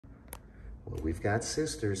Well, we've got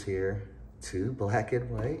sisters here. 2 black and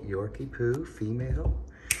white Yorkie poo, female.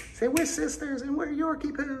 Say, we're sisters and we're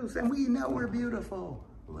Yorkie poos and we know we're beautiful.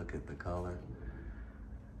 Look at the color.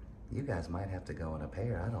 You guys might have to go in a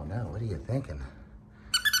pair. I don't know. What are you thinking?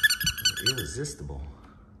 Irresistible.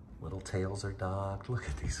 Little tails are docked. Look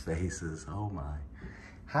at these faces. Oh my.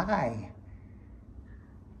 Hi.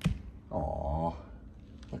 Aw.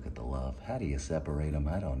 Look at the love. How do you separate them?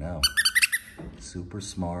 I don't know. Super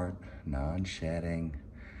smart, non-shedding,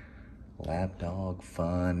 lap dog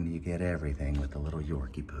fun. You get everything with the little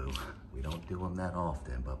Yorkie poo. We don't do them that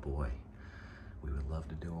often, but boy, we would love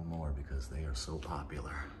to do them more because they are so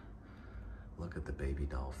popular. Look at the baby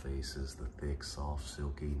doll faces, the thick, soft,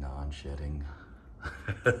 silky, non-shedding.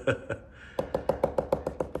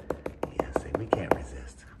 Yes, we can't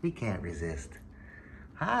resist. We can't resist.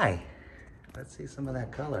 Hi. Let's see some of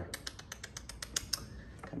that color.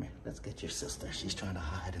 Come here, let's get your sister. She's trying to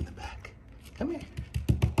hide in the back. Come here.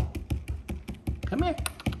 Come here.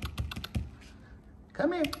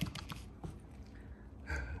 Come here.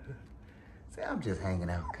 See, I'm just hanging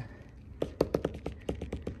out.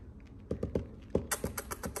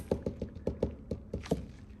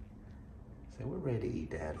 So we're ready to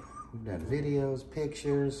eat, Dad. We've done videos,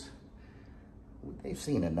 pictures. They've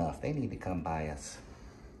seen enough. They need to come by us.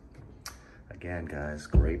 Again, guys,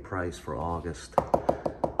 great price for August.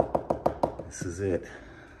 This is it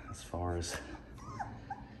as far as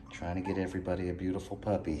trying to get everybody a beautiful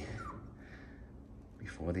puppy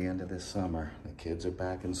before the end of this summer. The kids are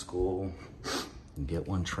back in school. And get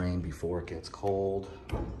one trained before it gets cold.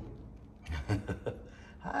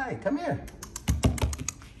 Hi, come here.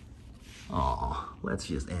 Aw, let's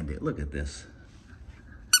just end it. Look at this.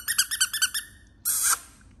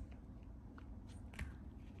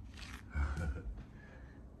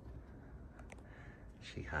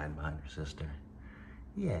 She hide behind her sister.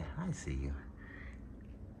 Yeah, I see you.